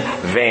in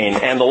vain.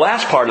 And the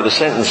last part of the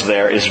sentence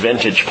there is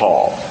vintage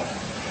Paul.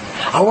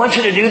 I want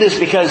you to do this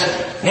because,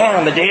 man,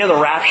 on the day of the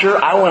rapture,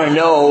 I want to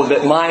know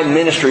that my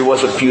ministry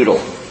wasn't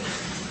futile.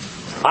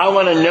 I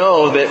want to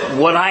know that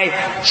what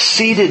I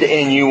seeded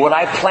in you, what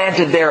I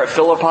planted there at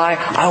Philippi,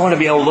 I want to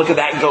be able to look at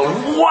that and go,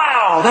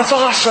 wow, that's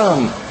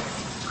awesome.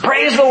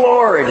 Praise the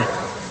Lord.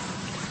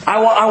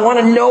 I want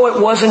to know it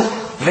wasn't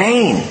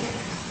vain.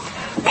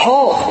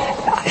 Paul,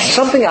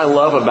 something I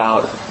love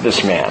about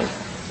this man,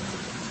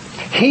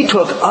 he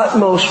took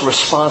utmost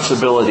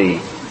responsibility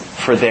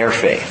for their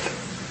faith.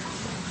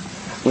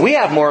 We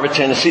have more of a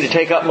tendency to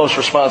take utmost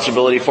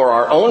responsibility for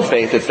our own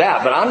faith at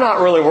that, but I'm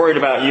not really worried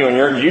about you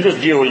and you just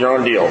deal with your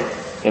own deal.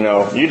 You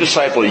know, you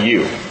disciple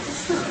you.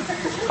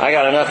 I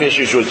got enough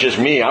issues with just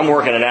me. I'm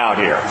working it out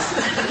here.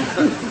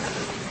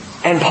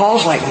 And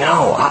Paul's like,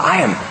 no,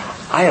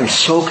 I am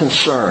so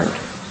concerned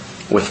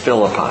with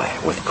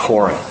Philippi, with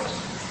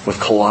Corinth, with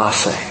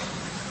Colossae.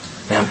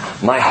 Man,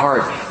 my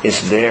heart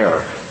is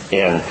there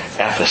in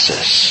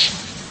Ephesus.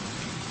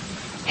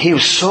 He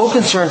was so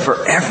concerned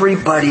for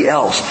everybody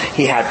else.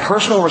 He had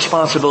personal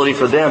responsibility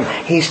for them.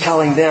 He's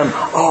telling them,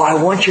 oh, I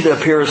want you to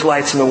appear as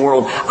lights in the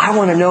world. I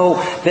want to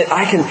know that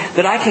I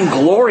can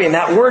glory in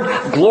that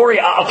word. Glory,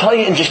 I'll tell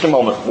you in just a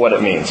moment what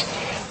it means.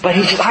 But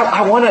he said,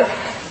 I want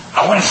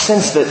to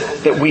sense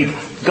that we've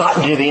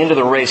gotten to the end of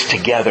the race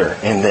together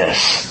in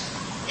this.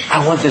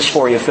 I want this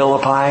for you,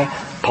 Philippi,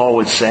 Paul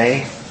would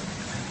say.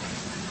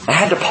 I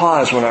had to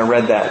pause when I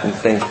read that and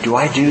think, do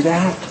I do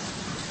that?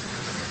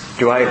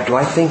 Do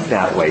I think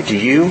that way? Do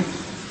you?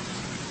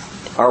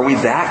 Are we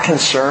that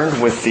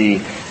concerned with the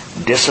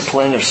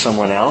discipline of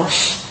someone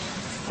else?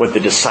 With the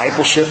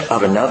discipleship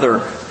of another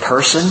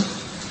person?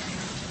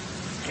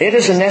 It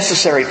is a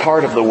necessary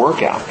part of the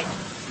workout.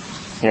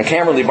 You know,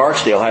 Camberley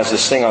Barksdale has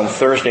this thing on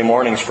Thursday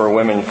mornings for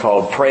women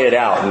called Pray It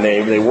Out. And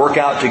they work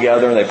out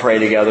together and they pray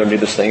together and do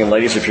this thing. And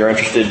ladies, if you're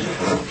interested,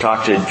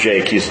 talk to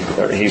Jake.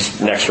 He's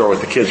next door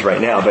with the kids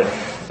right now.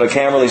 But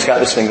Camberley's got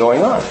this thing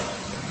going on.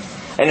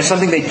 And it's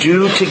something they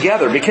do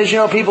together. Because, you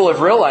know, people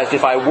have realized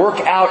if I work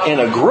out in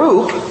a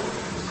group,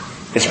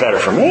 it's better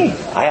for me.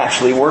 I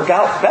actually work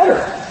out better.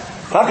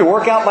 If I have to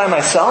work out by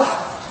myself,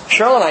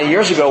 Cheryl and I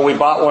years ago, we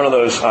bought one of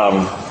those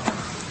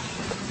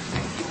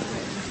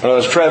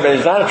treadmills.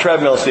 It's not a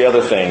treadmill, it's the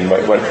other thing.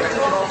 But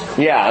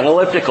yeah, an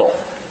elliptical.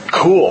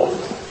 Cool.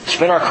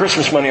 Spent our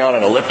Christmas money on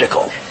an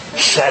elliptical.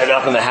 Set it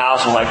up in the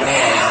house. I'm like,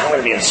 man, I'm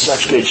going to be in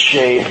such good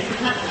shape.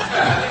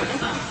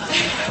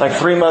 Like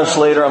 3 months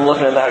later, I'm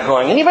looking at that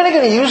going, anybody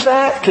going to use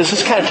that? Because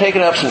it's kind of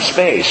taking up some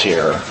space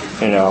here,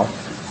 you know.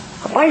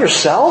 By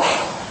yourself?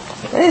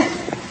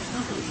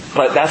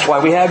 But that's why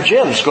we have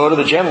gyms. Go to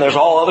the gym. There's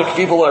all other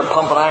people that are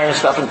pumping iron and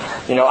stuff. And,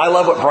 you know, I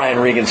love what Brian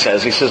Regan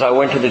says. He says, I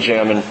went to the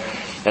gym and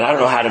I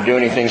don't know how to do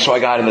anything, so I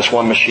got in this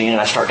one machine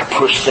and I start to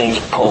push things,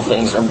 pull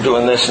things, and I'm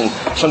doing this, and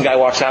some guy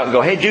walks out and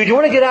go, hey dude, you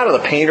want to get out of the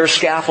painter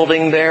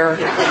scaffolding there?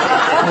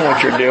 I don't know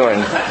what you're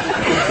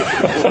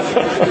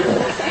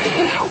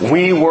doing.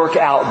 We work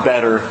out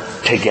better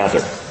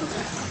together.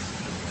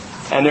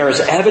 And there is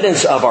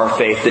evidence of our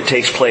faith that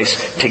takes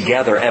place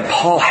together, and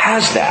Paul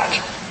has that.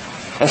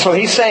 And so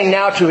he's saying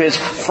now to his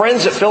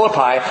friends at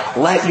Philippi,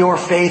 let your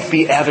faith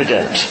be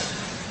evident.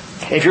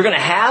 If you're going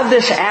to have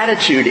this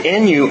attitude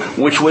in you,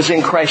 which was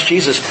in Christ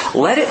Jesus,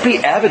 let it be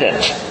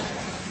evident.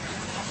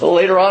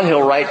 Later on,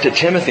 he'll write to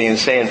Timothy and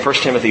say in 1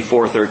 Timothy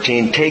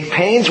 4:13, take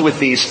pains with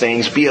these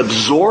things, be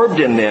absorbed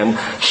in them,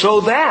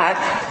 so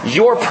that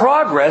your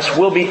progress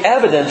will be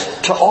evident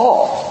to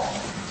all.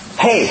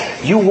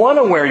 Hey, you want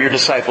to wear your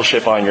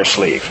discipleship on your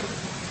sleeve.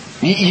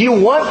 You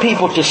want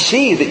people to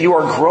see that you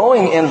are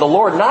growing in the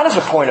Lord, not as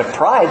a point of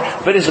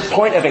pride, but as a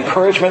point of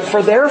encouragement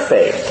for their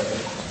faith.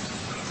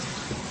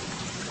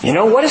 You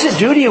know, what does it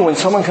do to you when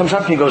someone comes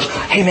up and he goes,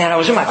 hey man, I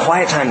was in my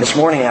quiet time this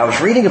morning and I was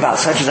reading about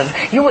such and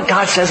such. You know what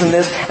God says in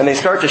this? And they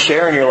start to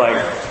share and you're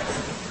like,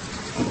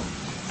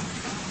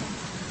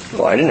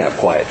 well, I didn't have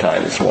quiet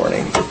time this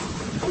morning.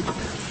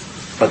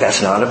 But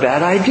that's not a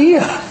bad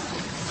idea.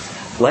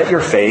 Let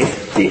your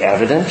faith be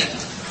evident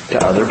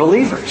to other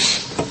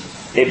believers.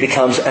 It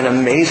becomes an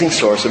amazing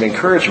source of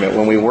encouragement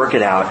when we work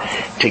it out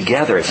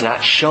together. It's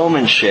not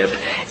showmanship,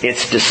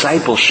 it's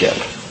discipleship.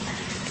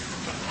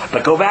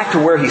 But go back to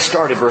where he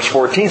started, verse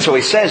 14. So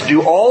he says,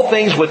 do all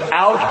things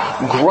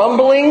without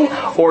grumbling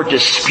or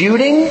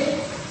disputing.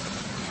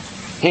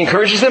 He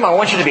encourages them, I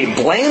want you to be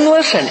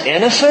blameless and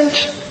innocent.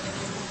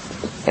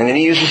 And then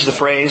he uses the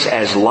phrase,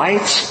 as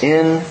lights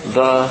in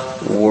the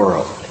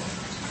world.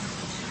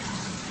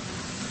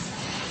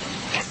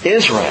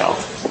 Israel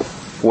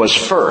was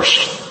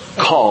first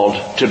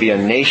called to be a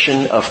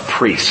nation of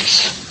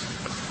priests.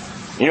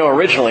 You know,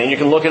 originally, and you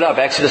can look it up,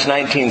 Exodus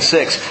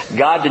 19:6,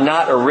 God did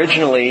not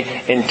originally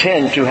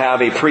intend to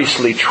have a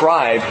priestly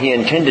tribe. He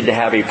intended to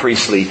have a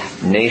priestly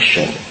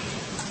nation.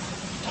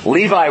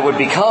 Levi would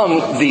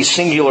become the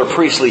singular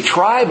priestly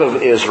tribe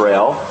of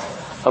Israel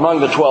among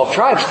the 12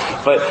 tribes.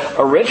 But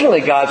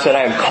originally God said,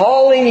 I am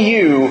calling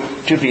you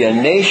to be a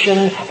nation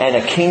and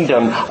a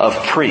kingdom of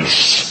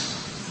priests.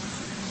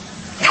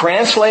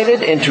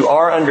 Translated into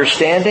our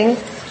understanding,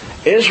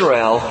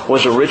 Israel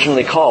was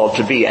originally called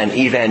to be an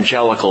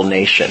evangelical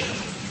nation.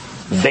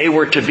 They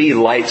were to be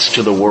lights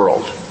to the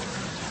world.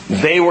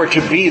 They were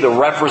to be the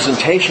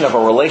representation of a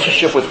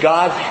relationship with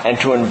God and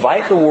to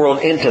invite the world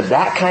into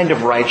that kind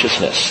of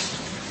righteousness.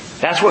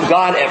 That's what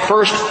God at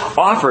first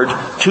offered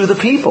to the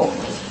people.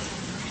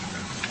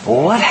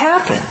 Well, what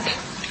happened?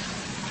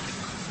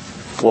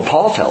 Well,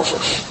 Paul tells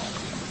us.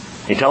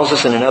 He tells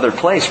us in another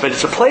place, but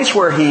it's a place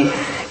where he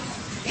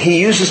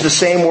uses the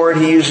same word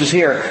he uses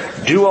here.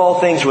 Do all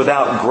things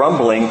without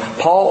grumbling.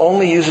 Paul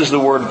only uses the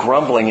word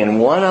grumbling in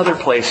one other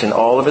place in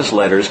all of his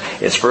letters.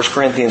 It's 1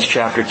 Corinthians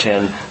chapter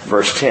 10,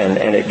 verse 10,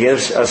 and it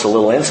gives us a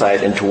little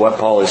insight into what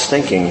Paul is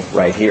thinking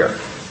right here.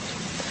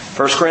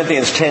 1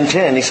 Corinthians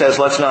 10:10, he says,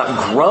 let's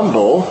not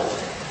grumble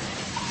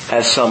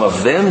as some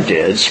of them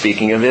did,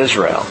 speaking of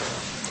Israel,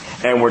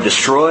 and were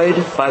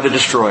destroyed by the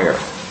destroyer.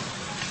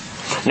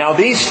 Now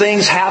these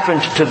things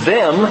happened to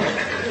them,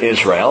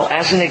 Israel,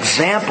 as an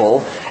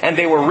example, and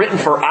they were written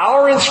for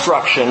our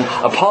instruction,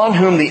 upon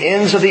whom the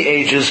ends of the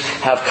ages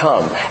have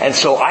come. And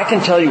so I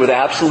can tell you with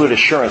absolute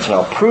assurance, and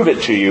I'll prove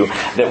it to you,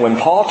 that when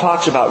Paul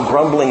talks about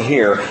grumbling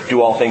here,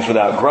 do all things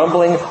without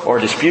grumbling or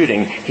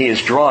disputing, he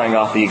is drawing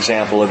off the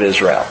example of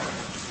Israel.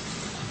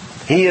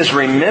 He is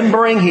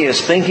remembering, he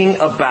is thinking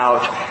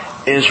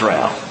about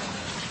Israel.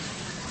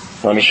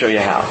 Let me show you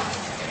how.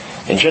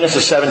 In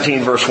Genesis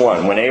 17 verse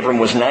 1, when Abram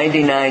was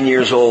 99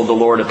 years old, the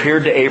Lord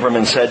appeared to Abram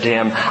and said to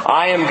him,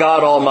 I am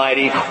God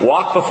Almighty,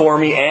 walk before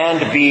me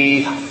and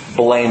be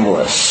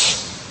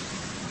blameless.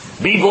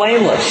 Be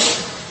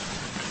blameless.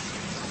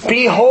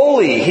 Be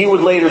holy, he would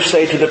later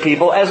say to the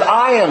people, as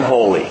I am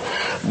holy.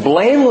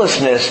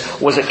 Blamelessness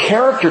was a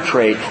character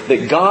trait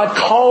that God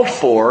called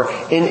for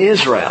in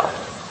Israel.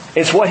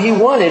 It's what He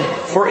wanted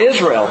for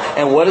Israel.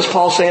 And what does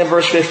Paul say in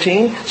verse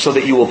 15? So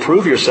that you will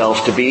prove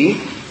yourselves to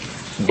be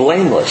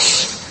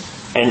blameless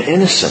and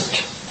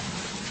innocent.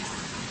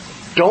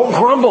 Don't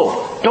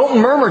grumble. Don't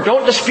murmur.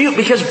 Don't dispute,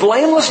 because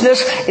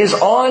blamelessness is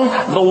on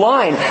the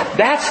line.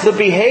 That's the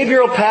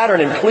behavioral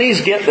pattern. And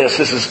please get this.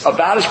 This is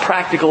about as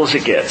practical as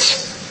it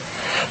gets.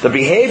 The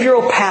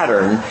behavioral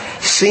pattern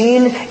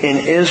seen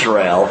in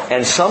Israel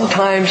and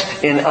sometimes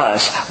in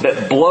us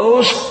that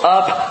blows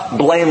up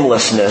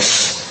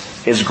blamelessness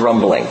is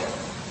grumbling.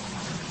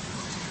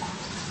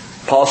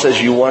 Paul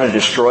says, you want to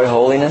destroy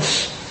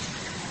holiness?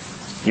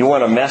 You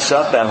want to mess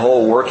up that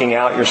whole working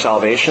out your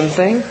salvation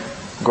thing?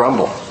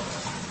 Grumble.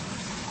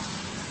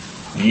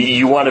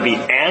 You want to be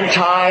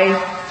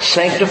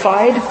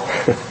anti-sanctified?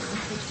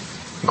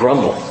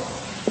 Grumble.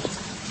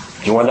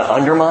 You want to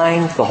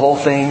undermine the whole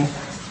thing?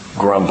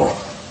 Grumble.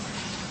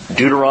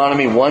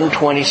 Deuteronomy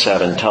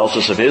 1:27 tells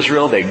us of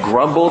Israel, they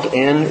grumbled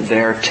in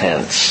their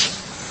tents.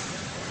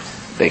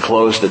 They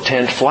closed the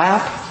tent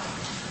flap.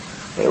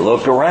 They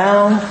looked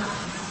around.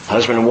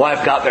 Husband and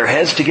wife got their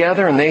heads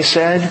together and they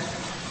said,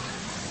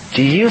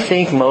 do you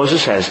think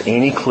Moses has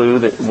any clue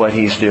that what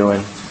he's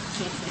doing?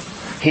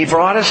 He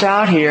brought us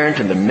out here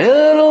into the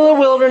middle of the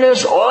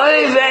wilderness.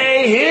 Oy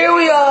vey, here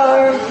we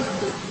are.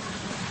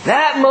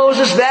 That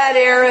Moses, that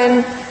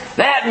Aaron,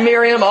 that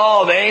Miriam,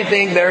 oh, they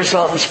think they're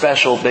something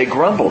special. They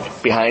grumbled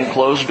behind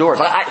closed doors.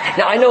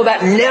 Now I know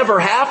that never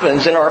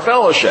happens in our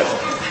fellowship.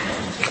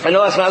 I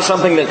know that's not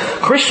something that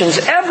Christians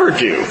ever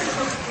do.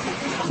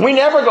 We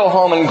never go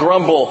home and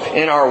grumble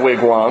in our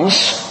wigwams.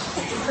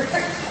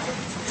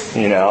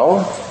 You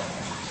know.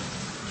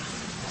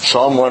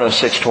 Psalm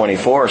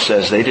 106:24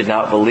 says they did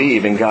not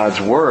believe in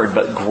God's word,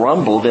 but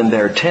grumbled in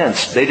their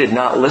tents. They did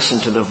not listen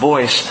to the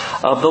voice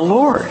of the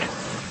Lord.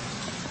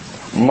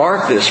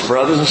 Mark this,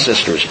 brothers and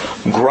sisters.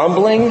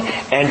 Grumbling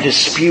and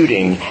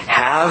disputing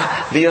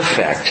have the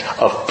effect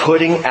of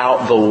putting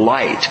out the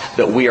light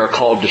that we are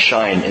called to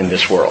shine in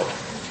this world.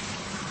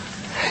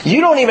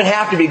 You don't even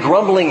have to be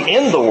grumbling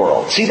in the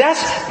world. See,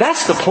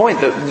 that's the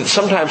point that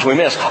sometimes we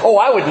miss. Oh,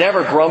 I would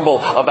never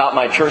grumble about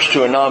my church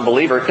to a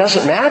non-believer. It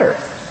doesn't matter.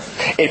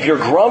 If you're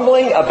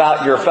grumbling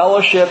about your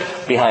fellowship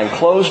behind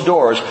closed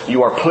doors,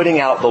 you are putting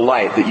out the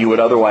light that you would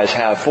otherwise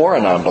have for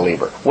a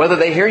non-believer, whether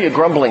they hear you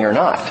grumbling or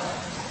not.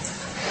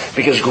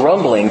 Because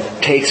grumbling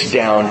takes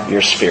down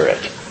your spirit.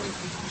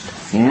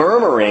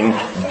 Murmuring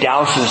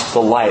douses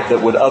the light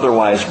that would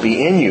otherwise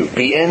be in you,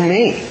 be in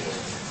me.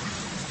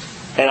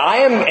 And I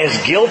am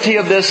as guilty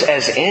of this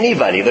as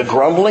anybody. The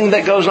grumbling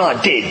that goes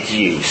on. Did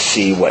you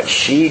see what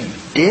she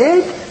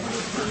did?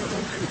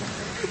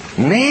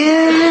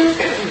 Man,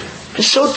 it's so